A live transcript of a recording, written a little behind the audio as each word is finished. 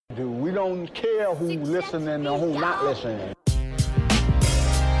We don't care who listening or who not listening.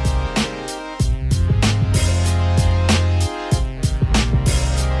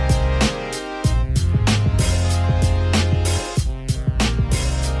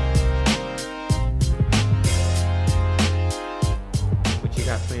 What you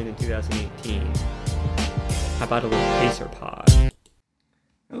got planned in 2018? How about a little Pacer Pod?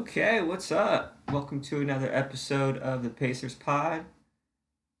 Okay, what's up? Welcome to another episode of the Pacers Pod.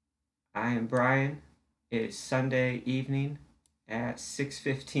 I am Brian. It is Sunday evening at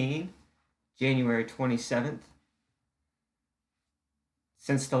 6:15, January 27th.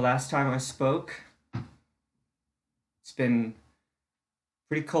 Since the last time I spoke, it's been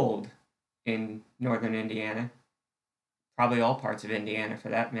pretty cold in northern Indiana. Probably all parts of Indiana for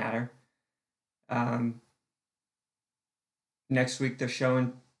that matter. Next week they're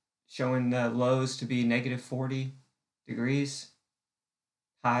showing the lows to be negative 40 degrees.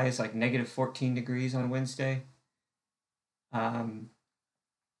 Highs like negative 14 degrees on Wednesday. That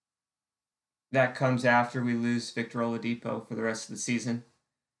comes after we lose Victor Oladipo for the rest of the season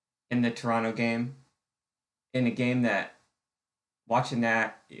in the Toronto game. In a game that, watching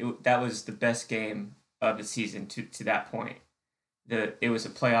that, that was the best game of the season to that point. It was a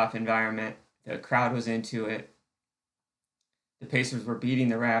playoff environment. The crowd was into it. The Pacers were beating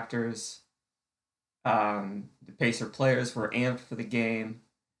the Raptors. The Pacer players were amped for the game,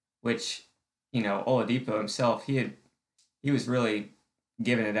 which, Oladipo himself, he was really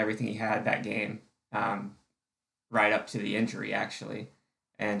giving it everything he had that game, right up to the injury actually,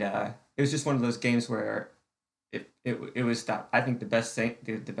 and it was just one of those games where it was I think the best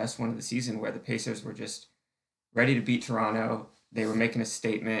one of the season, where the Pacers were just ready to beat Toronto. They were making a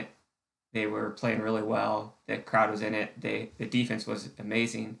statement. They were playing really well. The crowd was in it. The defense was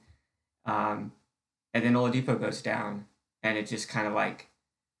amazing. And then Oladipo goes down, and it just kind of like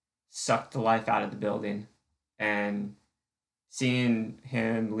sucked the life out of the building. And seeing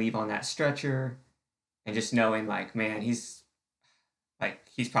him leave on that stretcher, and just knowing like, man, he's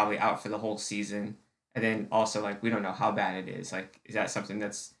probably out for the whole season. And then also like, we don't know how bad it is. Like, is that something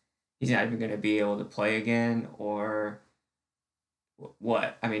that's he's not even going to be able to play again, or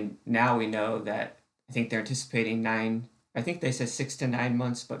what? I mean, now we know that I think they're anticipating I think they said 6 to 9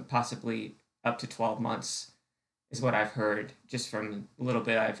 months, but possibly up to 12 months is what I've heard just from a little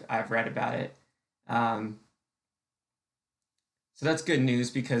bit I've read about it. So that's good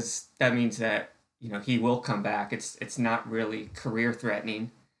news, because that means that, he will come back. It's not really career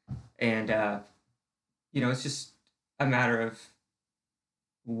threatening. And, it's just a matter of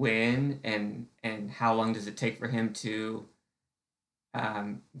when and how long does it take for him to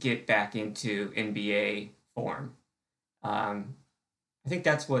get back into NBA form. I think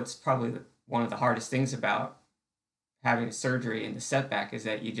that's what's probably one of the hardest things about having a surgery and the setback, is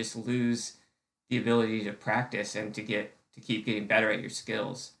that you just lose the ability to practice and to keep getting better at your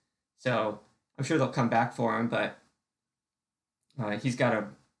skills. So I'm sure they'll come back for him, but he's got a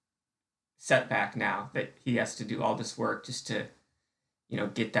setback now that he has to do all this work just to,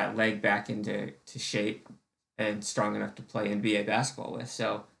 get that leg back into shape and strong enough to play NBA basketball with.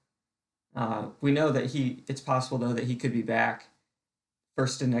 So we know that it's possible though that he could be back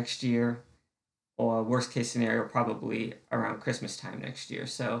first of next year, or worst case scenario, probably around Christmas time next year.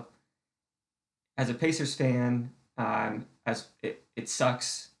 So as a Pacers fan, as it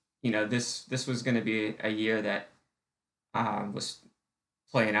sucks, this was going to be a year that was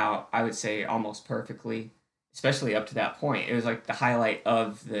playing out, I would say, almost perfectly, especially up to that point. It was like the highlight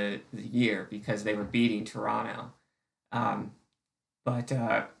of the year, because they were beating Toronto. But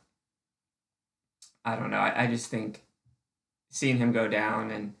I don't know. I just think seeing him go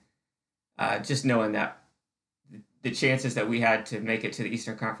down, and just knowing that the chances that we had to make it to the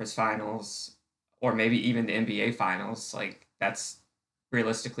Eastern Conference Finals, or maybe even the NBA Finals, like, that's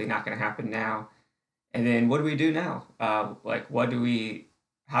realistically not going to happen now. And then what do we do now? How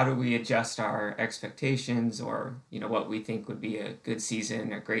do we adjust our expectations, or, what we think would be a good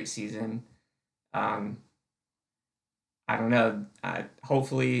season, a great season? I don't know.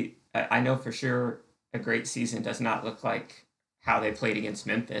 Hopefully, I know for sure a great season does not look like how they played against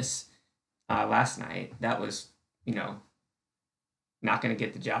Memphis last night. That was, not going to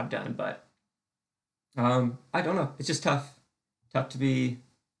get the job done. But I don't know. It's just tough to be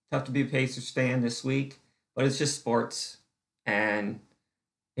a Pacers fan this week. But it's just sports, and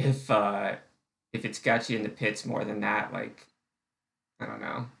if it's got you in the pits more than that, like, I don't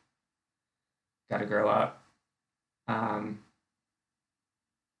know, got to grow up.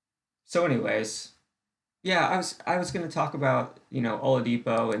 So anyways, yeah, I was going to talk about,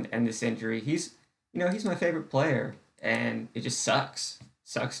 Oladipo and this injury. He's my favorite player, and it just sucks.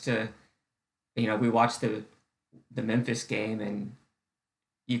 sucks to, we watched the Memphis game, and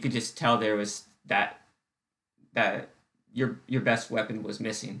you could just tell there was that your best weapon was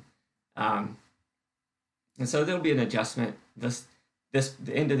missing. Um, and so there'll be an adjustment. The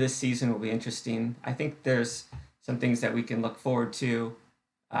end of this season will be interesting. I think there's some things that we can look forward to,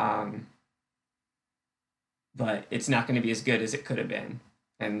 um, but it's not going to be as good as it could have been.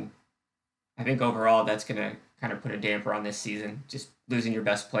 And I think overall that's going to kind of put a damper on this season. Just losing your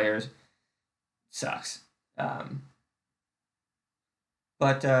best players sucks. Um,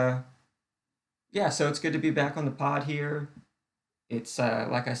 but yeah, so it's good to be back on the pod here. It's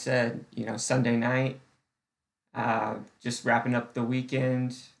like I said, Sunday night. Just wrapping up the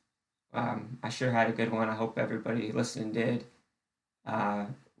weekend. I sure had a good one. I hope everybody listening did. Uh,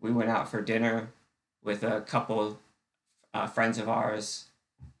 we went out for dinner with a couple friends of ours,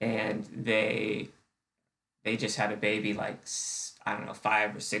 and they just had a baby like I don't know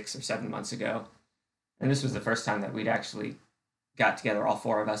 5 or 6 or 7 months ago, and this was the first time that we'd actually got together, all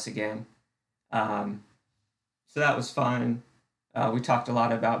four of us again. Um, so that was fun. We talked a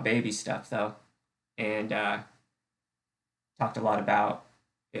lot about baby stuff though, and talked a lot about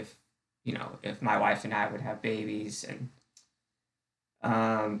if if my wife and I would have babies, and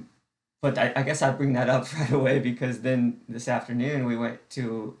um, but I guess I bring that up right away because then this afternoon we went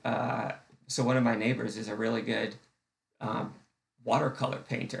to so one of my neighbors is a really good um, watercolor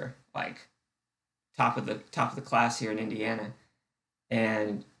painter, like top of the class here in Indiana,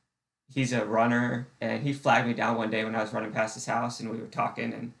 and he's a runner, and he flagged me down one day when I was running past his house, and we were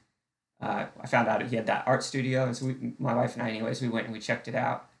talking, and I found out he had that art studio, and so my wife and I, anyways, we went and we checked it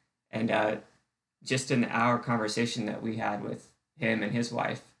out, and just in our conversation that we had with him and his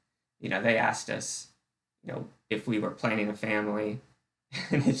wife, they asked us, if we were planning a family,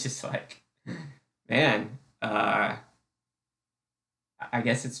 and it's just like, man, I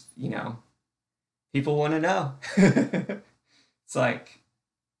guess it's people want to know. It's like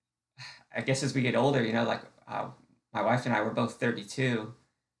I guess as we get older, like my wife and I were both 32.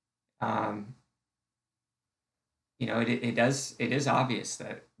 Um, it is obvious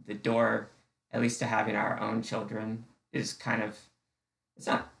that the door, at least to having our own children, is kind of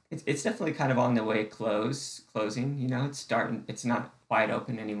it's definitely kind of on the way closing. It's starting. It's not wide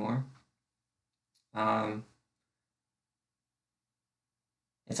open anymore. Um,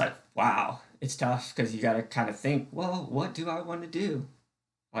 it's like wow, it's tough because you got to kind of think, well, what do I want to do?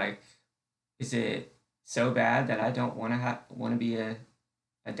 Like, is it so bad that I don't want to be a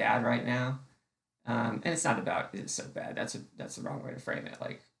dad right now? And it's not about is it so bad. That's the wrong way to frame it.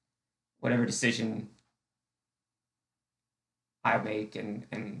 Like whatever decision I make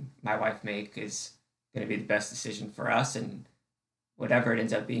and my wife make is going to be the best decision for us, and whatever it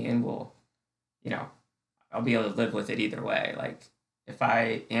ends up being will, you know, I'll be able to live with it either way. Like if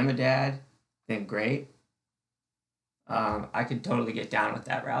I am a dad, then great. I could totally get down with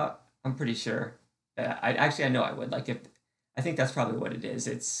that route. I'm pretty sure that I know I would. Like if I think that's probably what it is.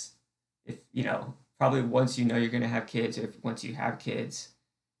 It's if probably once you're gonna have kids, or if once you have kids,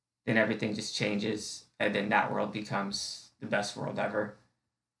 then everything just changes, and then that world becomes the best world ever.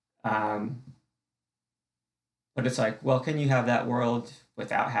 Um, but it's like, well, can you have that world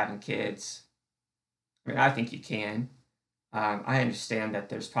without having kids? I mean, I think you can. I understand that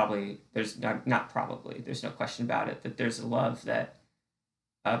there's not probably there's no question about it that there's a love that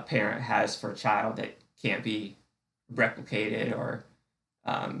a parent has for a child that can't be replicated or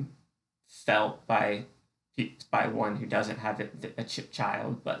um, felt by one who doesn't have a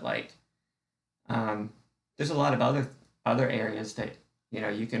child. But like, um, there's a lot of other areas that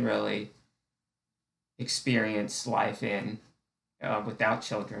you can really experience life in without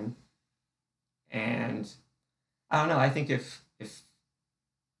children. And I don't know. I think if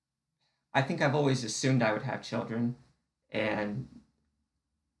I think I've always assumed I would have children, and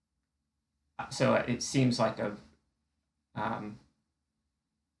so it seems like a um,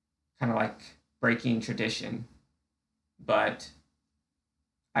 kind of like breaking tradition. But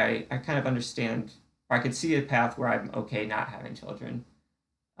I kind of understand, or I could see a path where I'm okay not having children.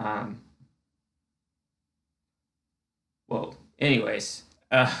 Um, well, anyways,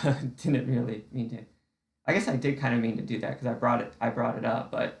 didn't really mean to. I guess I did kind of mean to do that because I brought it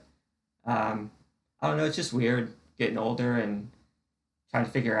up, but um, I don't know. It's just weird getting older and trying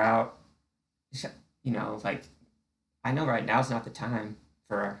to figure out, like I know right now is not the time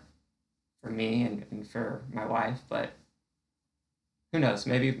for me and for my wife, but who knows?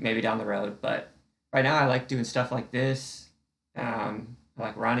 Maybe down the road. But right now, I like doing stuff like this. I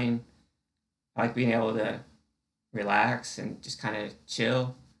like running. I like being able to relax and just kind of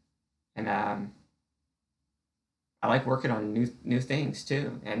chill. And I like working on new things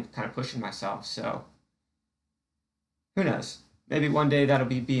too and kind of pushing myself. So who knows? Maybe one day that'll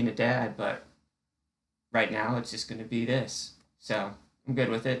be being a dad, but right now it's just going to be this. So I'm good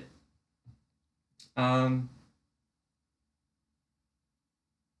with it. Um,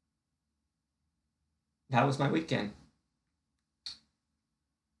 that was my weekend.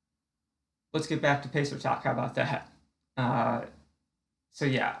 Let's get back to Pacer talk. How about that? Uh, so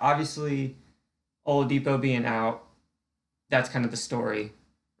yeah, obviously Oladipo being out, that's kind of the story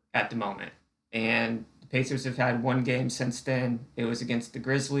at the moment. And the Pacers have had one game since then. It was against the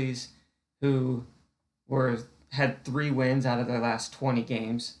Grizzlies, who were had 3 wins out of their last 20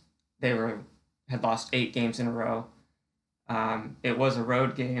 games. They were had lost 8 games in a row. It was a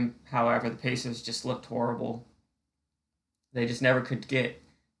road game. However, the Pacers just looked horrible. They just never could get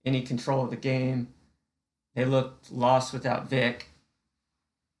any control of the game. They looked lost without Vic.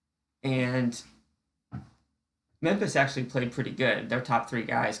 And Memphis actually played pretty good. Their top 3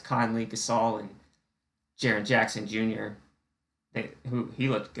 guys, Conley, Gasol, and Jaren Jackson Jr., he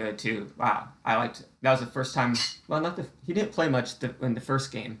looked good too. Wow, I liked. That was the first time. Well, not the he didn't play much in the first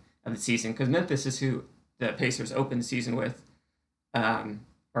game of the season because Memphis is who the Pacers opened the season with,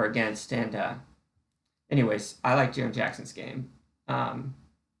 or against. And anyways, I like Jaren Jackson's game.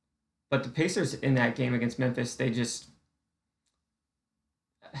 But the Pacers in that game against Memphis, they just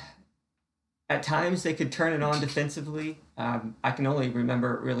at times they could turn it on defensively. I can only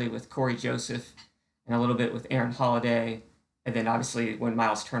remember it really with Corey Joseph and a little bit with Aaron Holiday, and then obviously when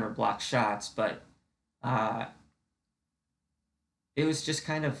Miles Turner blocked shots. But uh, it was just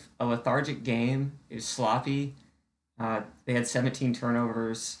kind of a lethargic game. It was sloppy. They had 17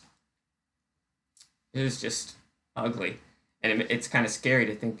 turnovers. It was just ugly, and it's kind of scary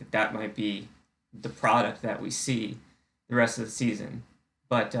to think that that might be the product that we see the rest of the season.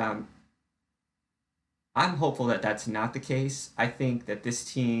 But I'm hopeful that that's not the case. I think that this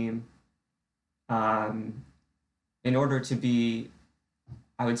team, um, in order to be,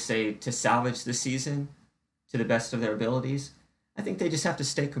 I would say, to salvage the season to the best of their abilities, I think they just have to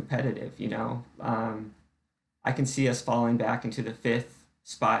stay competitive. I can see us falling back into the 5th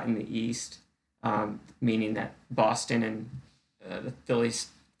spot in the East, meaning that Boston and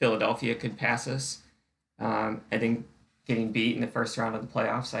Philadelphia could pass us. I think getting beat in the first round of the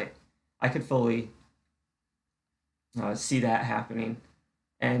playoffs, I could fully see that happening,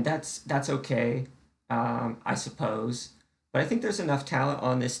 and that's okay, I suppose. But I think there's enough talent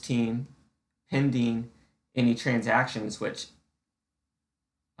on this team, pending any transactions, which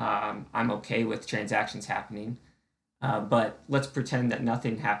I'm okay with transactions happening. But let's pretend that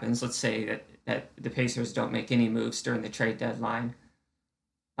nothing happens. Let's say that the Pacers don't make any moves during the trade deadline.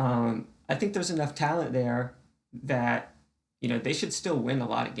 I think there's enough talent there that they should still win a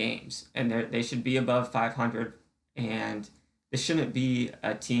lot of games, and they should be above 500. And this shouldn't be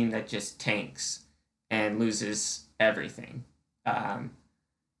a team that just tanks and loses everything. Um,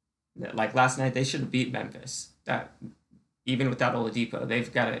 like last night, they should have beat Memphis. That even without Oladipo,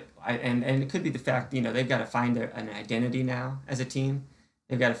 they've got to. And it could be the fact they've got to find an identity now as a team.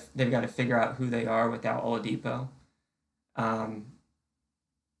 They've got to figure out who they are without Oladipo, um,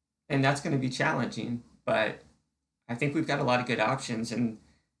 and that's going to be challenging. But I think we've got a lot of good options, and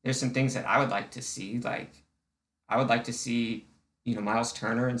there's some things that I would like to see. Like I would like to see Miles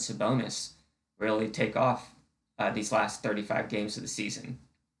Turner and Sabonis really take off these last 35 games of the season.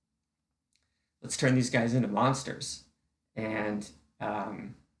 Let's turn these guys into monsters, and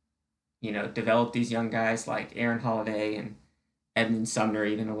um, develop these young guys like Aaron Holiday and Edmund Sumner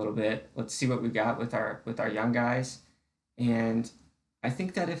even a little bit. Let's see what we got with our young guys, and I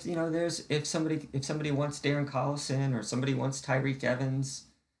think that if somebody wants Darren Collison or somebody wants Tyreek Evans,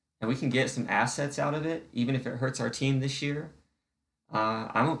 and we can get some assets out of it, even if it hurts our team this year,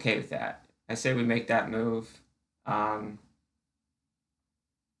 I'm okay with that. I say we make that move. Um,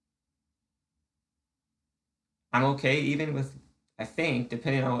 I'm okay even with, I think,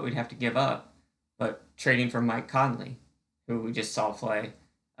 depending on what we'd have to give up, but trading for Mike Conley, who we just saw play,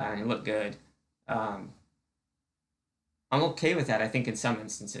 and he looked good. Um, I'm okay with that. I think in some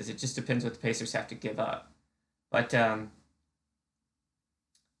instances, it just depends what the Pacers have to give up. But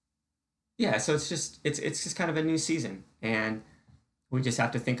yeah, so it's just kind of a new season, and we just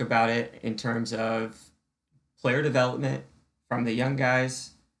have to think about it in terms of player development from the young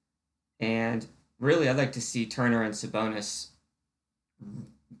guys, and really, I'd like to see Turner and Sabonis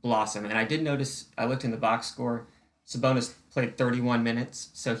blossom. And I did notice, I looked in the box score, Sabonis played 31 minutes,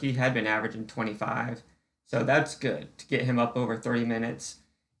 so he had been averaging 25. So that's good to get him up over 30 minutes.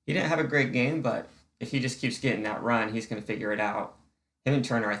 He didn't have a great game, but if he just keeps getting that run, he's going to figure it out. Him and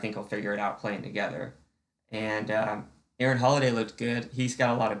Turner, I think, will figure it out playing together. And Aaron Holiday looked good. He's got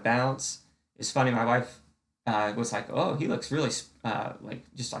a lot of bounce. It's funny. My wife was like, "Oh, he looks really like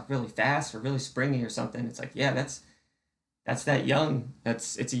just like really fast or really springy or something." It's like, yeah, that's that young.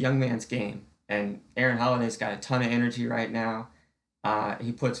 It's a young man's game. And Aaron Holiday's got a ton of energy right now.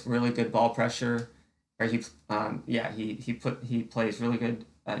 He puts really good ball pressure, or he plays really good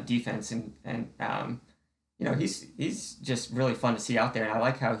defense, and he's just really fun to see out there. And I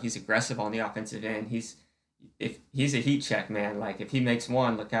like how he's aggressive on the offensive end. If he's a heat check man, like if he makes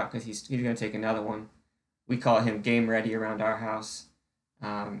one, look out because he's gonna take another one. We call him game ready around our house,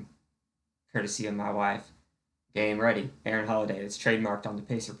 um, courtesy of my wife. Game ready, Aaron Holiday. It's trademarked on the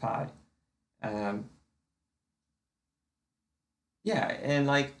Pacer Pod. Um, yeah, and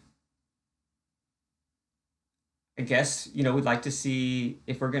like I guess, we'd like to see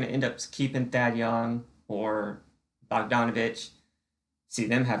if we're going to end up keeping Thad Young or Bogdanovich, see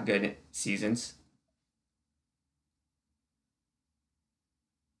them have good seasons.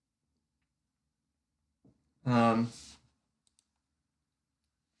 Um,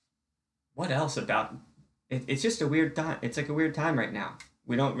 what else about it's just a weird time. It's like a weird time right now.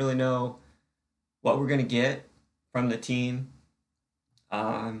 We don't really know what we're going to get from the team.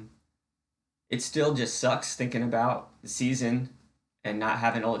 Um, it still just sucks thinking about the season and not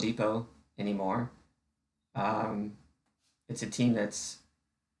having Oladipo anymore. Um, it's a team that's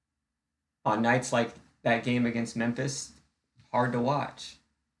on nights like that game against Memphis, hard to watch.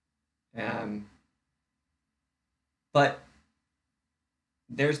 Um, but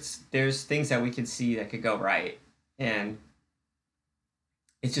there's things that we could see that could go right, and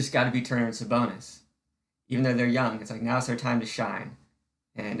it's just got to be Turner and Sabonis. Even though they're young, it's like now's their time to shine,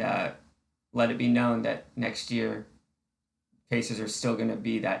 and let it be known that next year Pacers are still going to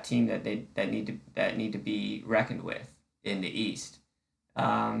be that team that need to be reckoned with in the East.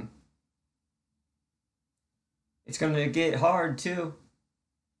 Um, it's going to get hard too.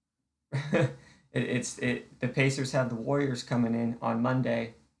 The Pacers have the Warriors coming in on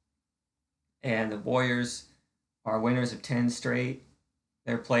Monday, and the Warriors are winners of 10 straight.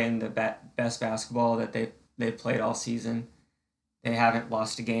 They're playing the best basketball that they've played all season. They haven't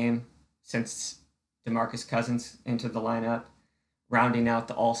lost a game since DeMarcus Cousins entered the lineup, rounding out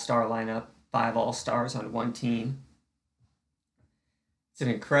the All-Star lineup, 5 All-Stars on one team. It's an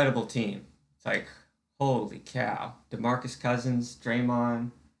incredible team. It's like, holy cow. DeMarcus Cousins,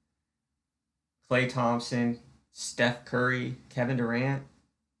 Draymond, Klay Thompson, Steph Curry, Kevin Durant,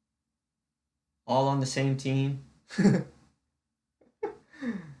 all on the same team. it's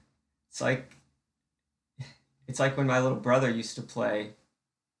like it's like when my little brother used to play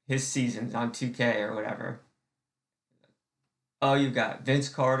his seasons on 2K or whatever. Oh, you got Vince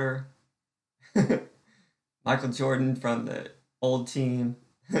Carter, Michael Jordan from the old team,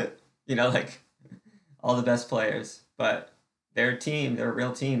 like all the best players. But they're a team, they're a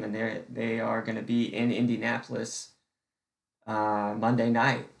real team, and they are going to be in Indianapolis Monday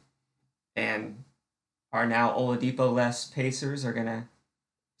night, and our now Oladipo less Pacers are gonna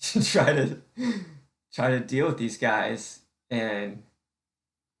try to try to deal with these guys, and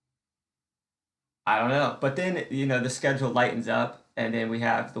I don't know. But then the schedule lightens up, and then we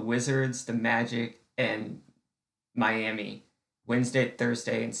have the Wizards, the Magic, and Miami Wednesday,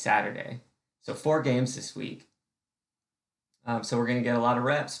 Thursday, and Saturday. So 4 games this week. So we're gonna get a lot of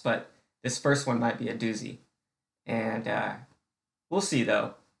reps, but this first one might be a doozy, and we'll see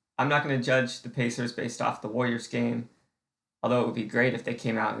though. I'm not going to judge the Pacers based off the Warriors game, although it would be great if they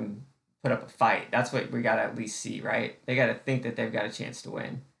came out and put up a fight. That's what we got to at least see, right? They got to think that they've got a chance to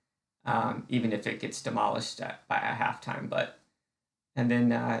win, even if it gets demolished by a halftime. And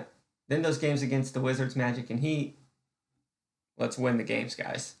then those games against the Wizards, Magic, and Heat, let's win the games,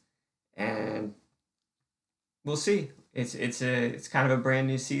 guys, and we'll see. It's kind of a brand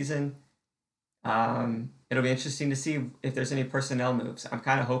new season. It'll be interesting to see if there's any personnel moves. I'm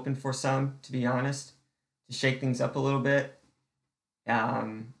kind of hoping for some, to be honest, to shake things up a little bit.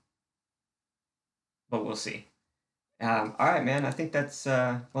 Um, but we'll see. All right, man. I think that's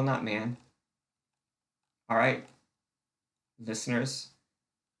well, not man. All right, listeners.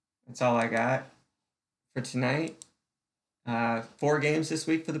 That's all I got for tonight. 4 games this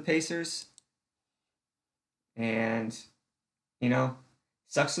week for the Pacers, and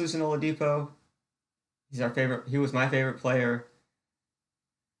sucks losing Oladipo. He's our favorite. He was my favorite player.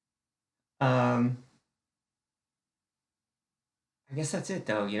 Um, I guess that's it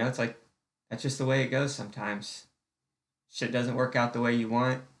though. It's like that's just the way it goes sometimes. Shit doesn't work out the way you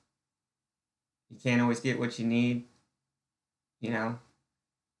want. You can't always get what you need. You know.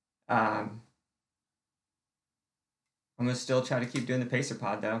 Um, I'm gonna still try to keep doing the Pacer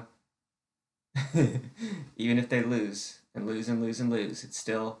Pod though. Even if they lose and lose and lose and lose, it's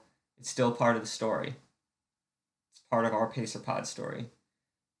still part of the story. It's part of our Pacer Pod story.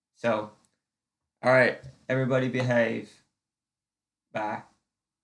 So, all right, everybody behave. Bye.